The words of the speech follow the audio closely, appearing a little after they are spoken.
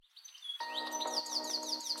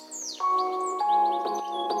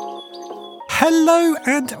Hello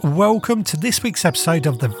and welcome to this week's episode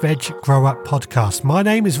of the Veg Grow Up podcast. My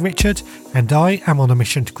name is Richard and I am on a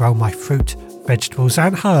mission to grow my fruit, vegetables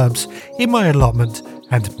and herbs in my allotment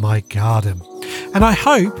and my garden. And I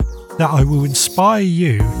hope that I will inspire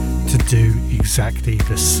you to do exactly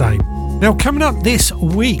the same. Now, coming up this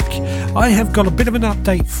week, I have got a bit of an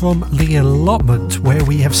update from the allotment where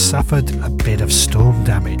we have suffered a bit of storm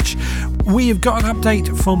damage. We have got an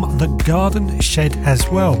update from the garden shed as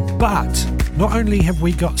well, but not only have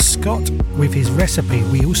we got Scott with his recipe,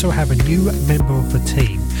 we also have a new member of the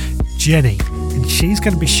team, Jenny, and she's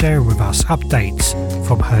going to be sharing with us updates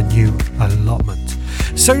from her new allotment.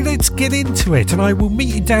 So let's get into it, and I will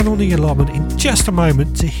meet you down on the allotment in just a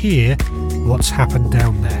moment to hear what's happened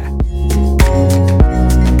down there.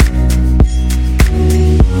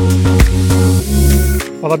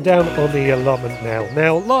 Well, I'm down on the allotment now.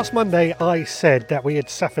 Now, last Monday I said that we had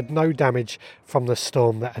suffered no damage from the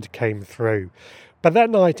storm that had came through. But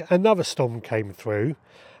that night another storm came through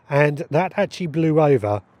and that actually blew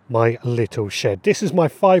over my little shed. This is my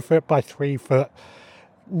 5 foot by 3 foot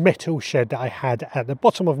metal shed that I had at the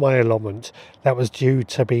bottom of my allotment that was due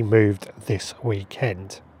to be moved this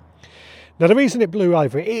weekend. Now, the reason it blew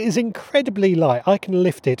over, it is incredibly light. I can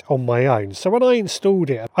lift it on my own. So when I installed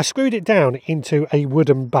it, I screwed it down into a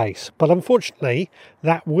wooden base. But unfortunately,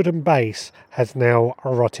 that wooden base has now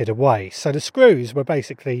rotted away. So the screws were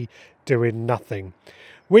basically doing nothing.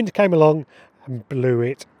 Wind came along and blew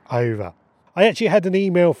it over. I actually had an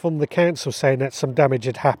email from the council saying that some damage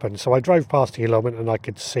had happened. So I drove past the allotment and I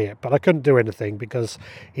could see it. But I couldn't do anything because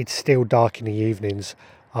it's still dark in the evenings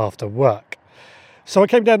after work. So I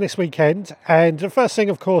came down this weekend and the first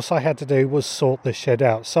thing, of course, I had to do was sort the shed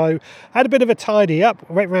out. So I had a bit of a tidy up,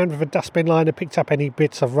 went round with a dustbin liner, picked up any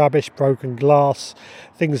bits of rubbish, broken glass,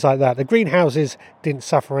 things like that. The greenhouses didn't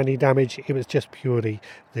suffer any damage, it was just purely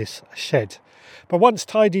this shed. But once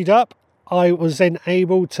tidied up, I was then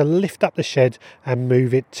able to lift up the shed and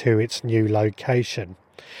move it to its new location.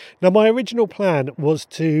 Now, my original plan was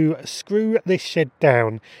to screw this shed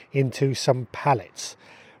down into some pallets,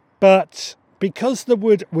 but because the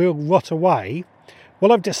wood will rot away,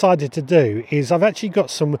 what I've decided to do is I've actually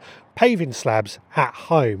got some paving slabs at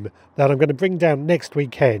home that I'm going to bring down next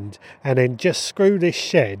weekend and then just screw this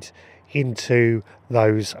shed into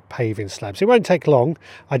those paving slabs. It won't take long.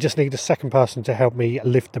 I just need a second person to help me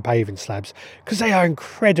lift the paving slabs because they are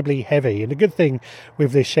incredibly heavy. And the good thing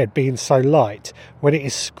with this shed being so light, when it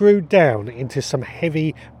is screwed down into some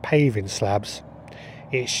heavy paving slabs,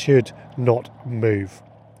 it should not move.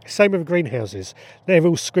 Same with greenhouses. They're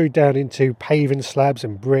all screwed down into paving slabs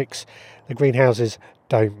and bricks. The greenhouses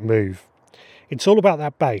don't move. It's all about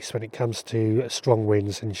that base when it comes to strong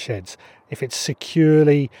winds and sheds. If it's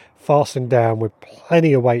securely fastened down with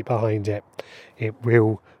plenty of weight behind it, it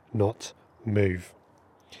will not move.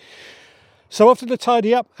 So after the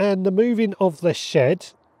tidy up and the moving of the shed,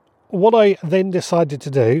 what I then decided to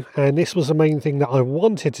do, and this was the main thing that I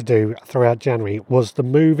wanted to do throughout January, was the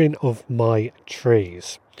moving of my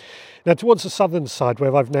trees. Now, towards the southern side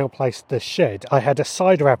where I've now placed the shed, I had a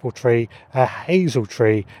cider apple tree, a hazel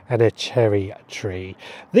tree and a cherry tree.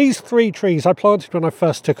 These 3 trees I planted when I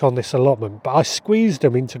first took on this allotment, but I squeezed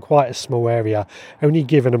them into quite a small area, only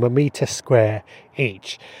giving them 1 metre square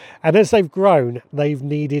each. And as they've grown, they've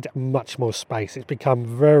needed much more space. It's become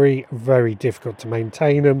very, very difficult to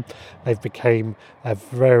maintain them. They've become a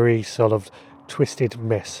very sort of twisted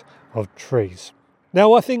mess of trees.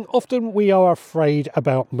 Now, I think often we are afraid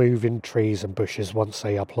about moving trees and bushes once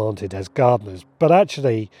they are planted as gardeners, but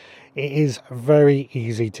actually it is very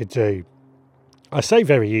easy to do. I say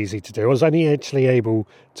very easy to do. I was only actually able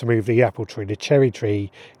to move the apple tree. The cherry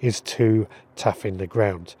tree is too tough in the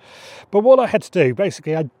ground. But what I had to do,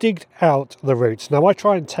 basically, I digged out the roots. Now, I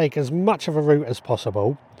try and take as much of a root as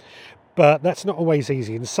possible, but that's not always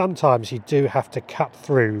easy, and sometimes you do have to cut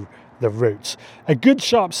through the roots. A good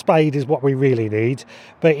sharp spade is what we really need,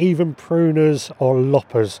 but even pruners or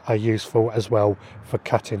loppers are useful as well for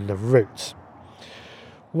cutting the roots.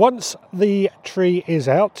 Once the tree is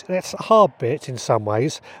out, that's a hard bit in some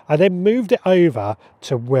ways, I then moved it over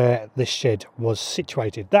to where the shed was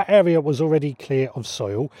situated. That area was already clear of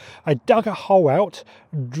soil. I dug a hole out,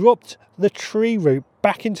 dropped the tree root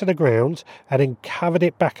back into the ground and then covered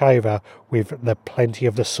it back over with the plenty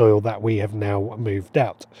of the soil that we have now moved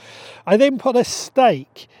out. I then put a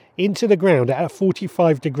stake into the ground at a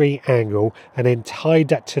 45-degree angle and then tied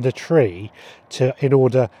that to the tree in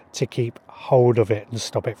order to keep hold of it and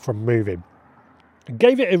stop it from moving.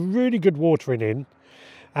 Gave it a really good watering in,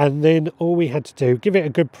 and then all we had to do, give it a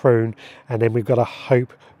good prune, and then we've got to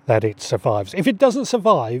hope that it survives. If it doesn't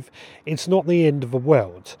survive, it's not the end of the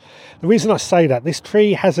world. The reason I say that, this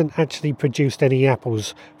tree hasn't actually produced any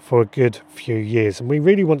apples for a good few years, and we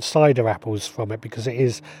really want cider apples from it because it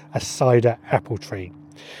is a cider apple tree.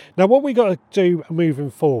 Now, what we got to do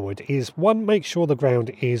moving forward is, one, make sure the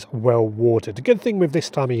ground is well watered. The good thing with this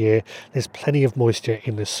time of year, there's plenty of moisture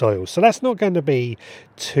in the soil, so that's not going to be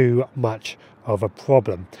too much of a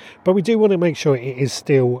problem. But we do want to make sure it is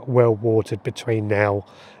still well watered between now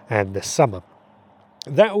and the summer.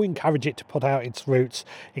 That will encourage it to put out its roots,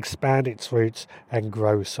 expand its roots and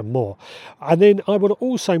grow some more. And then I will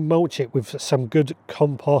also mulch it with some good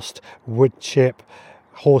compost, wood chip,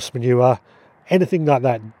 horse manure, anything like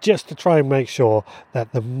that, just to try and make sure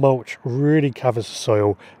that the mulch really covers the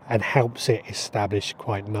soil and helps it establish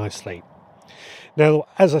quite nicely. Now,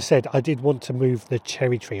 as I said, I did want to move the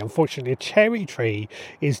cherry tree. Unfortunately, a cherry tree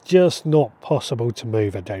is just not possible to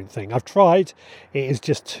move, I don't think. I've tried, it is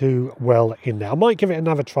just too well in there. I might give it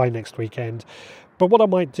another try next weekend, but what I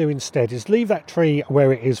might do instead is leave that tree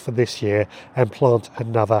where it is for this year and plant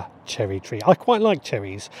another cherry tree. I quite like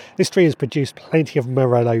cherries. This tree has produced plenty of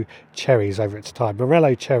Morello cherries over its time.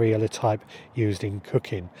 Morello cherry are the type used in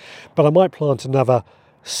cooking. But I might plant another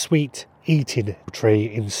sweet eating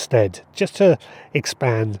tree instead, just to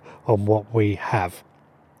expand on what we have.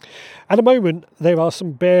 At the moment, there are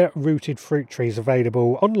some bare-rooted fruit trees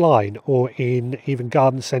available online or in even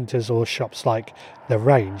garden centres or shops like The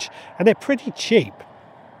Range, and they're pretty cheap.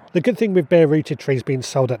 The good thing with bare-rooted trees being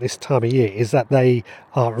sold at this time of year is that they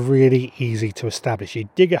are really easy to establish. You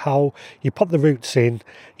dig a hole, you put the roots in,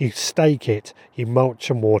 you stake it, you mulch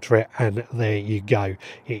and water it, and there you go.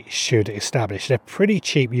 It should establish. They're pretty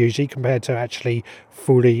cheap usually compared to actually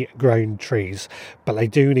fully grown trees, but they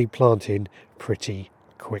do need planting pretty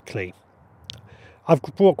quickly. I've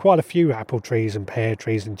brought quite a few apple trees and pear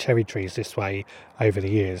trees and cherry trees this way over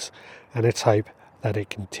the years, and let's hope that it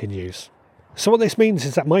continues. So what this means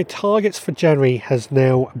is that my targets for January has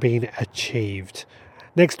now been achieved.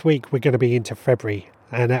 Next week we're going to be into February,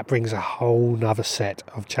 and that brings a whole nother set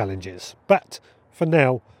of challenges. But for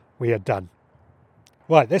now, we are done.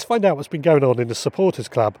 Right, let's find out what's been going on in the Supporters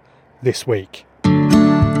Club this week.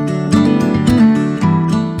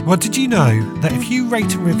 Well, did you know that if you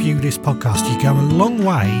rate and review this podcast, you go a long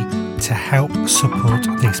way to help support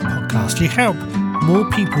this podcast? You help more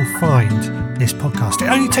people find this podcast. It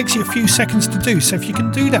only takes you a few seconds to do, so if you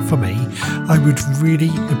can do that for me, I would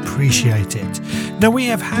really appreciate it. Now, we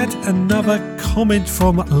have had another comment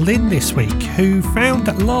from Lynn this week, who found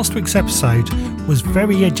that last week's episode was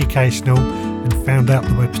very educational and found out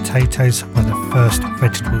the word potatoes were the first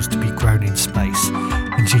vegetables to be grown in space,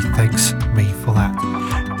 and she thanks me for that.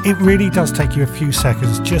 It really does take you a few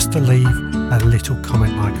seconds just to leave a little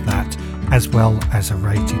comment like that, as well as a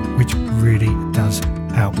rating, which really does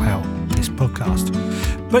help out this podcast.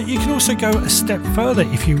 But you can also go a step further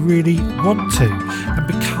if you really want to and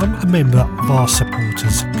become a member of our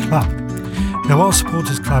Supporters Club. Now, our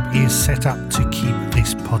Supporters Club is set up to keep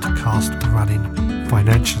this podcast running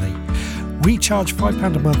financially. We charge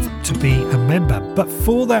 £5 a month to be a member, but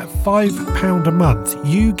for that £5 a month,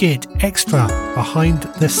 you get extra behind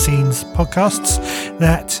the scenes podcasts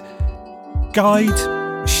that guide,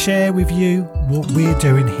 share with you what we're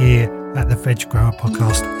doing here at the Veg Grower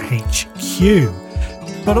Podcast HQ.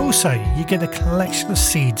 But also, you get a collection of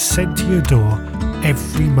seeds sent to your door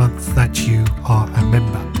every month that you are a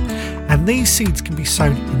member. And these seeds can be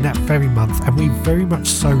sown in that very month, and we very much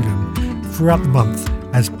sow them throughout the month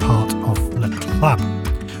as part of the club.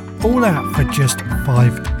 All out for just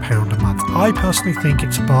 £5 a month. I personally think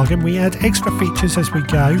it's a bargain. We add extra features as we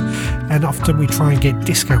go, and often we try and get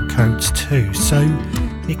discount codes too. So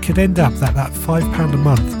it could end up that £5 a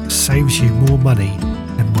month saves you more money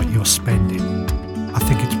than what you're spending. I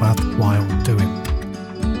think it's worthwhile doing.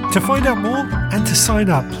 To find out more and to sign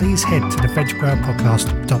up, please head to the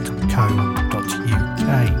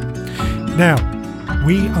veggrowerpodcast.co.uk. Now,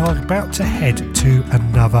 we are about to head to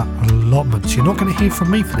another allotment. You're not going to hear from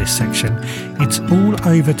me for this section. It's all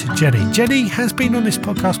over to Jenny. Jenny has been on this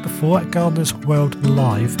podcast before at Gardeners World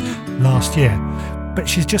Live last year, but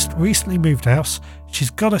she's just recently moved house. She's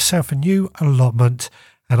got herself a new allotment,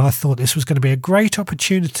 and I thought this was going to be a great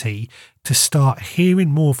opportunity to start hearing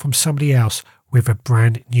more from somebody else with a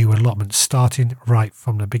brand new allotment, starting right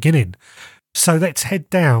from the beginning. So let's head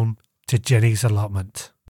down to Jenny's allotment.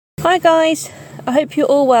 Hi guys, I hope you're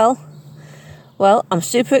all well. Well, I'm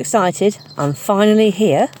super excited. I'm finally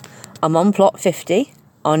here. I'm on plot 50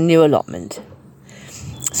 on new allotment.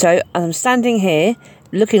 So I'm standing here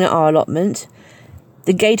looking at our allotment.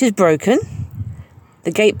 The gate is broken.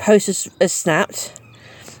 The gate post has snapped.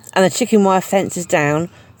 And the chicken wire fence is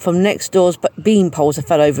down from next door's bean poles that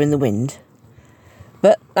fell over in the wind.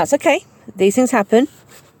 But that's okay. These things happen.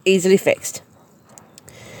 Easily fixed.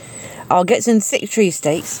 I'll get some thick tree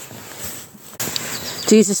stakes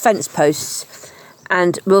to use as fence posts,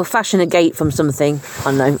 and we'll fashion a gate from something, I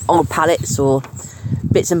don't know, old pallets or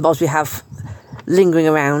bits and bobs we have lingering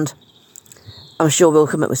around. I'm sure we'll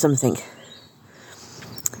come up with something.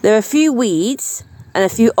 There are a few weeds and a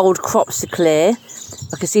few old crops to clear.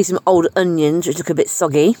 I can see some old onions which look a bit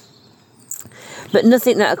soggy, but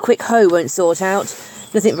nothing that a quick hoe won't sort out.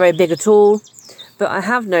 Nothing very big at all. But I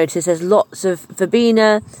have noticed there's lots of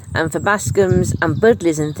verbena and verbascums and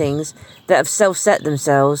budleys and things that have self-set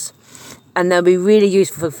themselves, and they'll be really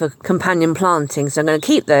useful for companion planting. So I'm going to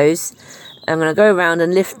keep those. I'm going to go around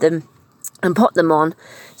and lift them and pot them on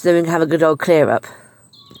so that we can have a good old clear up.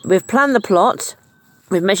 We've planned the plot.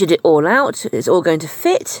 We've measured it all out. It's all going to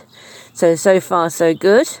fit. So far so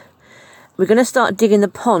good. We're going to start digging the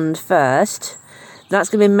pond first. That's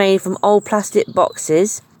going to be made from old plastic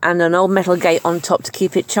boxes and an old metal gate on top to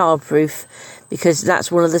keep it childproof, because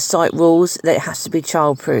that's one of the site rules, that it has to be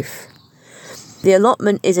childproof. The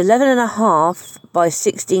allotment is 11.5 by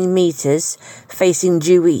 16 metres facing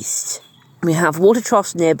due east. We have water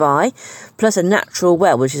troughs nearby, plus a natural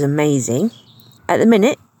well, which is amazing. At the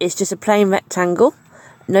minute, it's just a plain rectangle,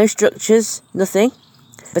 no structures, nothing.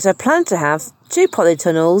 But I plan to have 2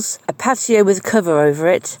 polytunnels, a patio with cover over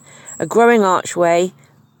it, a growing archway,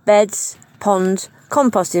 beds, pond,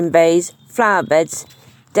 composting bays, flower beds,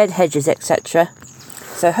 dead hedges, etc.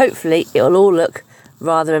 So hopefully it'll all look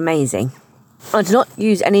rather amazing. I do not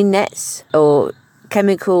use any nets or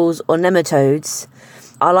chemicals or nematodes.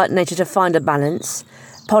 I like nature to find a balance.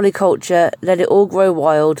 Polyculture, let it all grow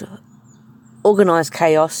wild, organised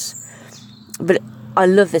chaos. But I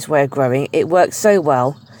love this way of growing. It works so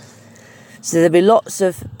well. So there'll be lots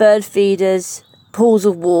of bird feeders, pools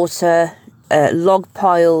of water, log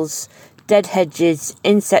piles, dead hedges,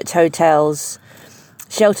 insect hotels,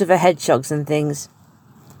 shelter for hedgehogs and things.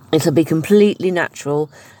 It'll be completely natural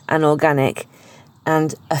and organic,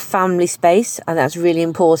 and a family space, and that's really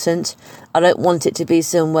important. I don't want it to be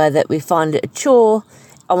somewhere that we find it a chore.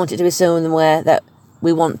 I want it to be somewhere that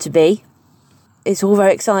we want to be. It's all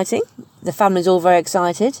very exciting. The family's all very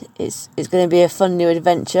excited. It's going to be a fun new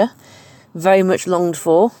adventure, very much longed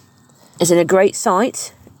for. It's in a great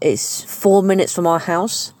site. It's 4 minutes from our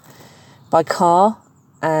house by car,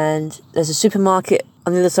 and there's a supermarket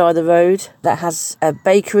on the other side of the road that has a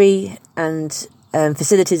bakery and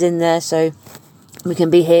facilities in there, so we can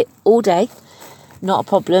be here all day, not a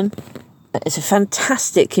problem. It's a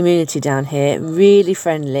fantastic community down here, really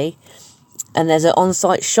friendly, and there's an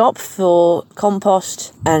on-site shop for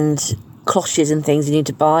compost and cloches and things you need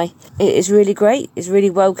to buy. It is really great. It's really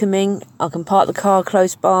welcoming. I can park the car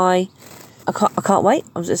close by. I can't wait.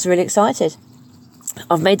 I'm just really excited.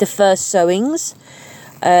 I've made the first sowings.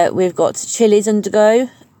 We've got chilies undergo,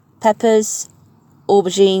 peppers,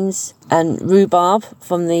 aubergines and rhubarb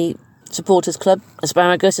from the supporters club,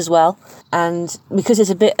 asparagus as well. And because it's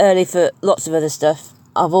a bit early for lots of other stuff,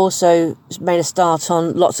 I've also made a start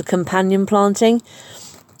on lots of companion planting.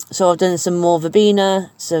 So I've done some more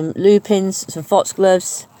verbena, some lupins, some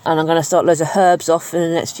foxgloves, and I'm going to start loads of herbs off in the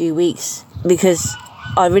next few weeks, because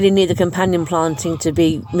I really need the companion planting to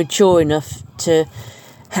be mature enough to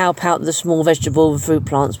help out the small vegetable and fruit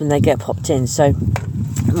plants when they get popped in. So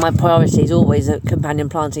my priority is always a companion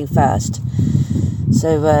planting first.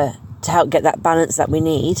 So to help get that balance that we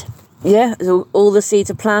need. Yeah, all the seeds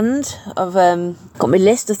are planned. I've got my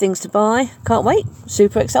list of things to buy. Can't wait.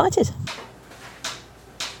 Super excited.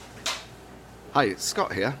 Hi, it's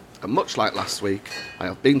Scott here, and much like last week, I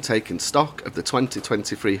have been taking stock of the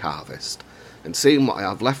 2023 harvest and seeing what I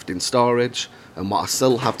have left in storage and what I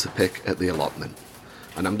still have to pick at the allotment.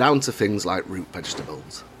 And I'm down to things like root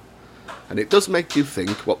vegetables. And it does make you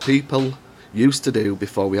think what people used to do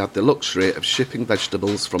before we had the luxury of shipping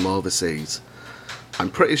vegetables from overseas.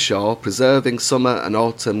 I'm pretty sure preserving summer and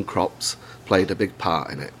autumn crops played a big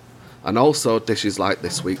part in it, and also dishes like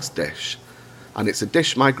this week's dish. And it's a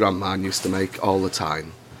dish my grandma used to make all the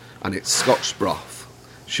time, and it's Scotch broth.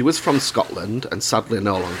 She was from Scotland and sadly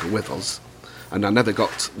no longer with us, and I never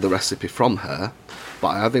got the recipe from her, but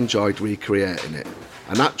I have enjoyed recreating it.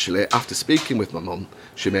 And actually, after speaking with my mum,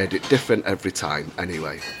 she made it different every time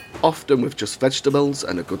anyway. Often with just vegetables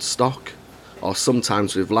and a good stock, or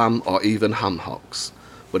sometimes with lamb or even ham hocks,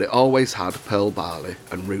 but it always had pearl barley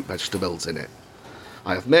and root vegetables in it.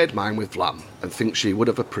 I have made mine with lamb and think she would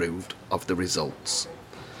have approved of the results.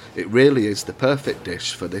 It really is the perfect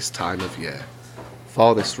dish for this time of year.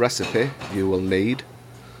 For this recipe you will need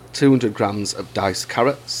 200 grams of diced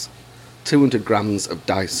carrots, 200 grams of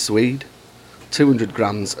diced swede, 200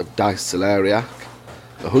 grams of diced celeriac,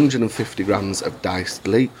 150 grams of diced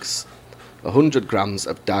leeks, 100 grams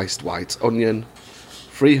of diced white onion,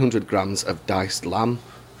 300 grams of diced lamb,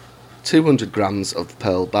 200 grams of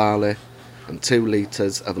pearl barley, and 2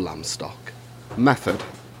 litres of lamb stock. Method.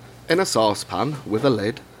 In a saucepan with a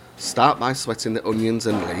lid, start by sweating the onions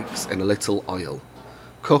and leeks in a little oil.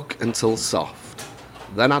 Cook until soft.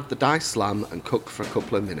 Then add the diced lamb and cook for a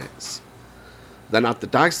couple of minutes. Then add the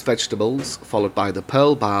diced vegetables, followed by the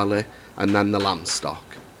pearl barley and then the lamb stock,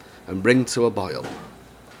 and bring to a boil.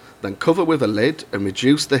 Then cover with a lid and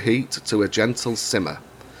reduce the heat to a gentle simmer,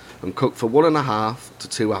 and cook for 1.5 to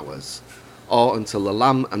 2 hours, or until the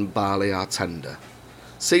lamb and barley are tender.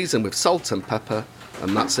 Season with salt and pepper,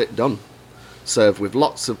 and that's it done. Serve with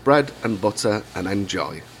lots of bread and butter and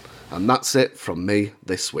enjoy. And that's it from me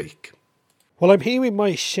this week. Well, I'm here in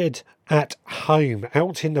my shed at home,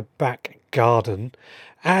 out in the back garden,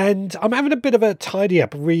 and I'm having a bit of a tidy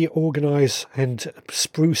up, reorganise and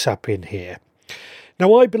spruce up in here.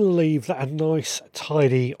 Now, I believe that a nice,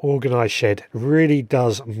 tidy, organised shed really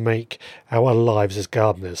does make our lives as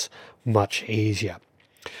gardeners much easier.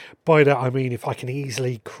 By that I mean if I can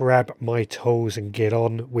easily grab my tools and get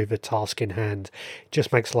on with the task in hand, it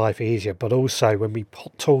just makes life easier. But also when we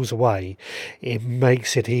put tools away, it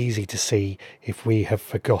makes it easy to see if we have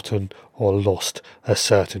forgotten or lost a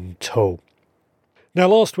certain tool. Now,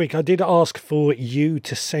 last week I did ask for you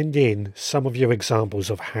to send in some of your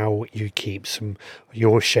examples of how you keep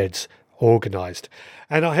your sheds organised.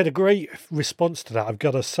 And I had a great response to that, I've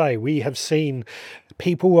got to say. We have seen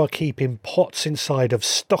people are keeping pots inside of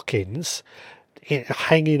stockings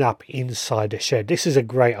hanging up inside a shed. This is a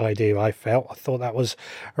great idea, I felt. I thought that was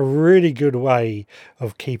a really good way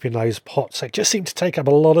of keeping those pots. They just seem to take up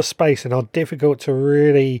a lot of space and are difficult to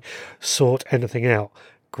really sort anything out.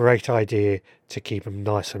 Great idea to keep them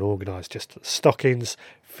nice and organised. Just stockings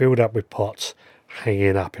filled up with pots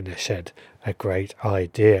hanging up in the shed. A great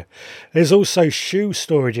idea. There's also shoe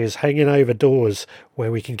storages hanging over doors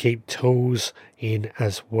where we can keep tools in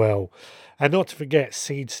as well. And not to forget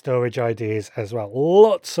seed storage ideas as well.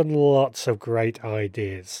 Lots and lots of great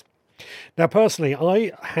ideas. Now, personally,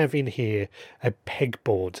 I have in here a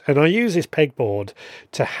pegboard, and I use this pegboard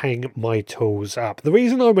to hang my tools up. The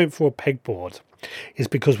reason I went for a pegboard is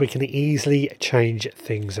because we can easily change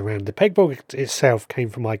things around. The pegboard itself came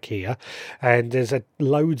from IKEA, and there's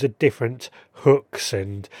loads of different hooks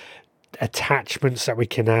and attachments that we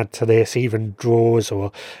can add to this, even drawers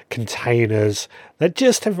or containers that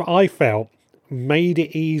just have, I felt, made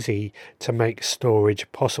it easy to make storage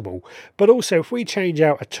possible. But also, if we change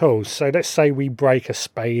out a tool, so let's say we break a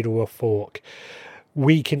spade or a fork,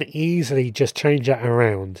 we can easily just change that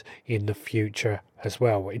around in the future as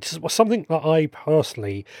well. It's something that I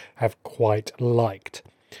personally have quite liked.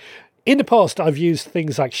 In the past, I've used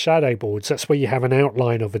things like shadow boards. That's where you have an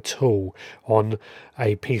outline of a tool on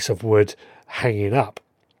a piece of wood hanging up,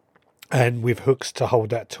 and with hooks to hold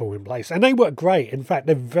that tool in place. And they work great. In fact,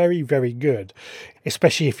 they're very, very good.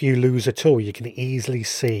 Especially if you lose a tool, you can easily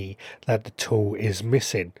see that the tool is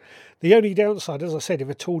missing. The only downside, as I said, if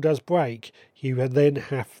a tool does break, you then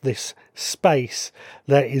have this space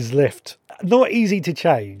that is left not easy to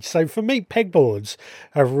change. So for me, pegboards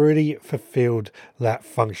have really fulfilled that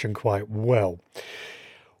function quite well.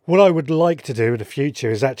 What I would like to do in the future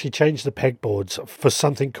is actually change the pegboards for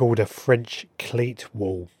something called a French cleat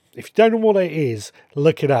wall. If you don't know what it is,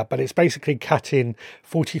 look it up. But it's basically cutting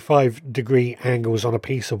 45-degree angles on a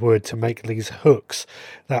piece of wood to make these hooks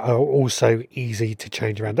that are also easy to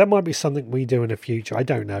change around. That might be something we do in the future. I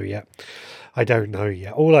don't know yet.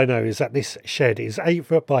 All I know is that this shed is 8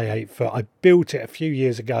 foot by 8 foot. I built it a few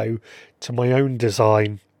years ago to my own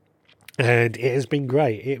design, and it has been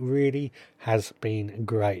great. It really has been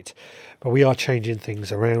great. But we are changing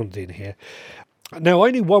things around in here. Now,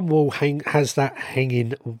 only one wall has that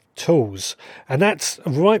hanging tools, and that's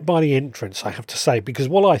right by the entrance, I have to say, because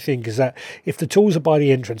what I think is that if the tools are by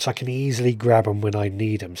the entrance, I can easily grab them when I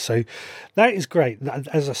need them. So that is great,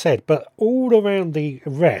 as I said. But all around the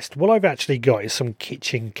rest, what I've actually got is some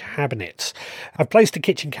kitchen cabinets. I've placed the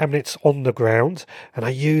kitchen cabinets on the ground, and I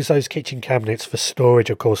use those kitchen cabinets for storage,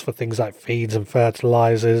 of course, for things like feeds and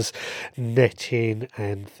fertilizers, netting,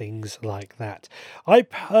 and things like that. I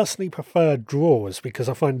personally prefer drawers because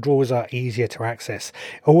I find drawers are easier to access.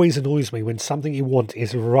 It always annoys me when something you want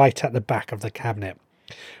is right at the back of the cabinet.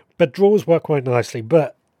 But drawers work quite nicely.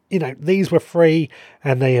 But these were free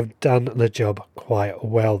and they have done the job quite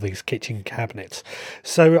well, these kitchen cabinets.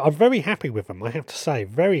 So I'm very happy with them, I have to say,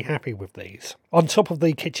 very happy with these. On top of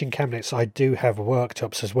the kitchen cabinets, I do have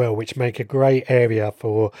worktops as well, which make a great area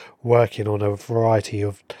for working on a variety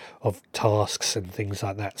of tasks and things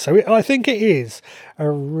like that. So I think it is a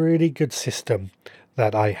really good system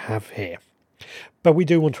that I have here. But we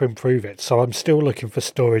do want to improve it, so I'm still looking for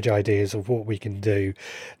storage ideas of what we can do.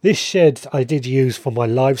 This shed I did use for my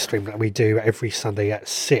live stream that we do every Sunday at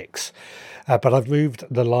 6. But I've moved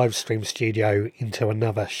the live stream studio into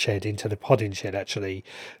another shed, into the podding shed actually.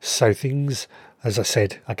 So things, as I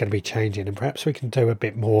said, are going to be changing, and perhaps we can do a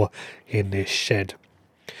bit more in this shed.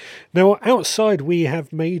 Now, outside we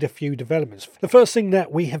have made a few developments. The first thing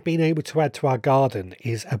that we have been able to add to our garden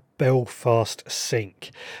is a Belfast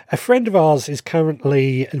sink. A friend of ours is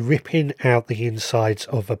currently ripping out the insides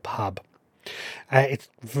of a pub. It's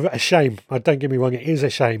a shame, don't get me wrong, it is a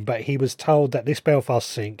shame, but he was told that this Belfast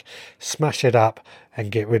sink, smash it up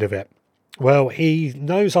and get rid of it. Well, he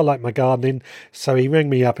knows I like my gardening, so he rang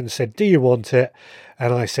me up and said, do you want it?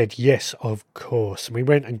 And I said, yes, of course. And we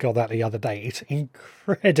went and got that the other day. It's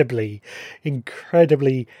incredibly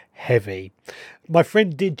heavy. My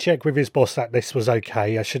friend did check with his boss that this was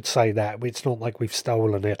okay. I should say that. It's not like we've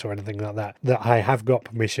stolen it or anything like that. That I have got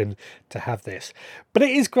permission to have this. But it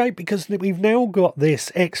is great because we've now got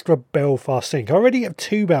this extra Belfast sink. I already have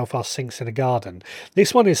 2 Belfast sinks in the garden.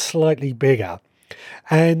 This one is slightly bigger.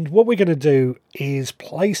 And what we're going to do is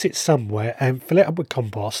place it somewhere and fill it up with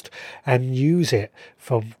compost and use it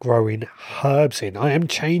for growing herbs in. I am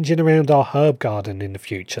changing around our herb garden in the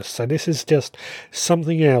future, so this is just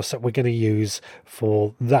something else that we're going to use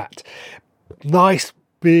for that. Nice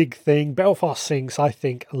big thing. Belfast sinks, I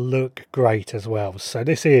think, look great as well. So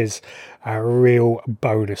this is a real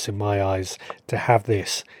bonus in my eyes to have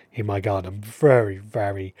this in my garden. Very,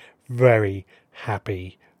 very, very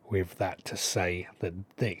happy with that, to say the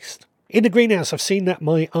least. In the greenhouse, I've seen that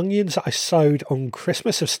my onions that I sowed on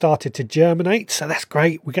Christmas have started to germinate, so that's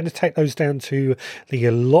great. We're going to take those down to the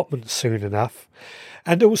allotment soon enough.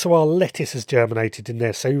 And also our lettuce has germinated in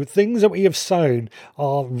there, so things that we have sown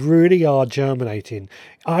really are germinating.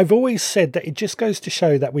 I've always said that it just goes to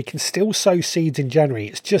show that we can still sow seeds in January.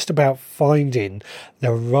 It's just about finding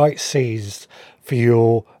the right seeds for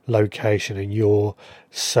your location and your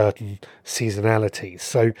certain seasonalities.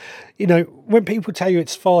 So, when people tell you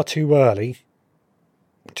it's far too early,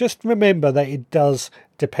 just remember that it does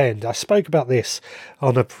depend. I spoke about this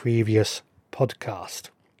on a previous podcast.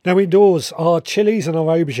 Now, indoors, our chilies and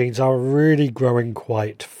our aubergines are really growing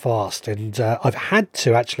quite fast, and I've had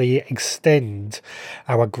to actually extend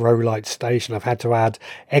our grow light station. I've had to add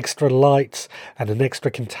extra lights and an extra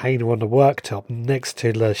container on the worktop next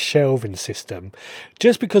to the shelving system,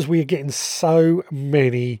 just because we are getting so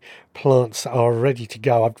many plants that are ready to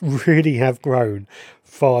go. I really have grown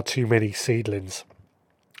far too many seedlings.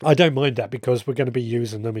 I don't mind that because we're going to be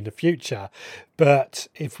using them in the future, but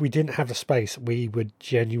if we didn't have the space, we would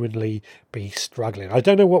genuinely be struggling. I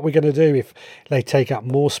don't know what we're going to do if they take up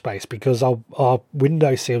more space, because our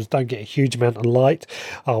window sills don't get a huge amount of light.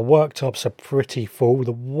 Our worktops are pretty full.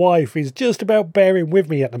 The wife is just about bearing with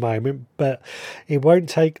me at the moment, but it won't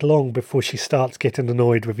take long before she starts getting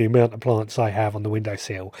annoyed with the amount of plants I have on the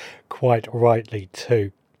windowsill, quite rightly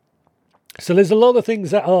too. So there's a lot of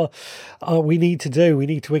things that we need to do. We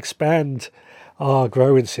need to expand our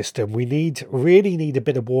growing system. We really need a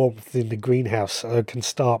bit of warmth in the greenhouse so I can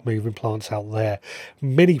start moving plants out there.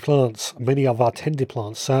 Many of our tender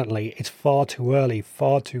plants, certainly, it's far too early,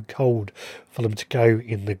 far too cold for them to go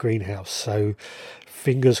in the greenhouse. So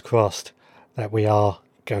fingers crossed that we are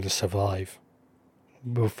going to survive.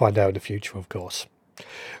 We'll find out in the future, of course.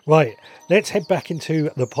 Right, let's head back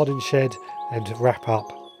into the podding shed and wrap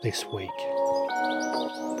up this week.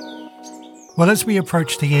 Well, as we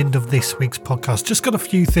approach the end of this week's podcast, just got a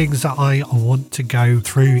few things that I want to go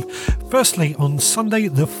through. Firstly, on Sunday,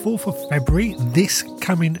 the 4th of February, this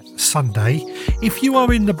coming Sunday, if you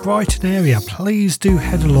are in the Brighton area, please do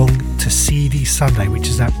head along to Seedy Sunday, which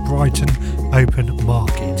is at Brighton Open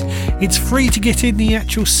Market. It's free to get in the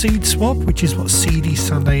actual seed swap, which is what Seedy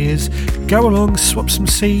Sunday is. Go along, swap some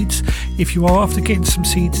seeds. If you are after getting some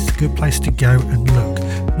seeds, it's a good place to go and look.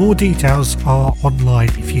 More details are online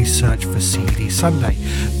if you search for Seedy Sunday.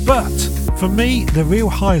 But for me, the real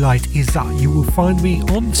highlight is that you will find me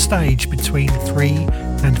on stage between 3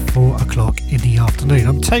 and 4 o'clock in the afternoon.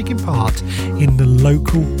 I'm taking part in the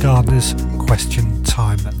local gardeners question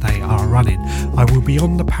time that they are running. I will be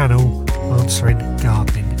on the panel answering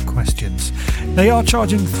gardening questions. They are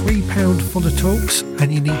charging £3 for the talks,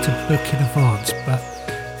 and you need to book in advance. But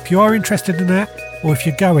if you are interested in that, or if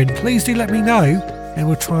you're going, please do let me know and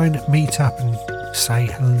we'll try and meet up and say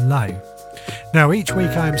hello. Now, each week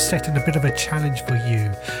I am setting a bit of a challenge for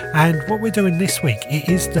you, and what we're doing this week, it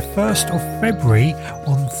is the 1st of February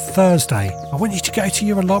on Thursday. I want you to go to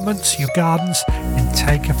your allotments, your gardens, and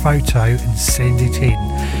take a photo and send it in.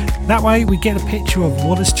 That way we get a picture of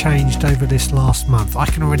what has changed over this last month. I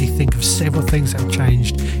can already think of several things that have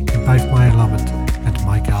changed in both my allotment and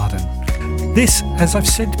my garden. This, as I've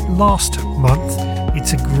said last month,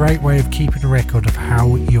 it's a great way of keeping a record of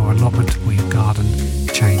how your allotment or your garden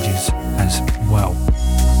changes as well.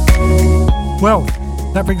 Well,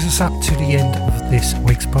 that brings us up to the end of this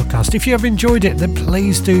week's podcast. If you have enjoyed it, then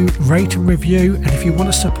please do rate and review. And if you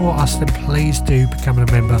want to support us, then please do become a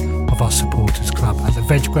member of our supporters club at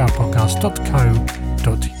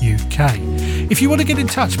theveggrowpodcast.co.uk. If you want to get in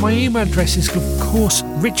touch, my email address is, of course,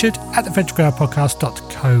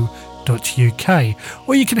 richard@theveggrowpodcast.co.uk.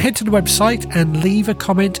 Or you can head to the website and leave a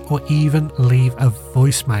comment or even leave a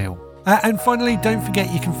voicemail. And finally, don't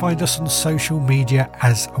forget you can find us on social media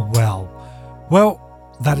as well. Well,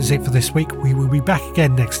 that is it for this week. We will be back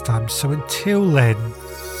again next time. So until then,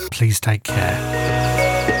 please take care.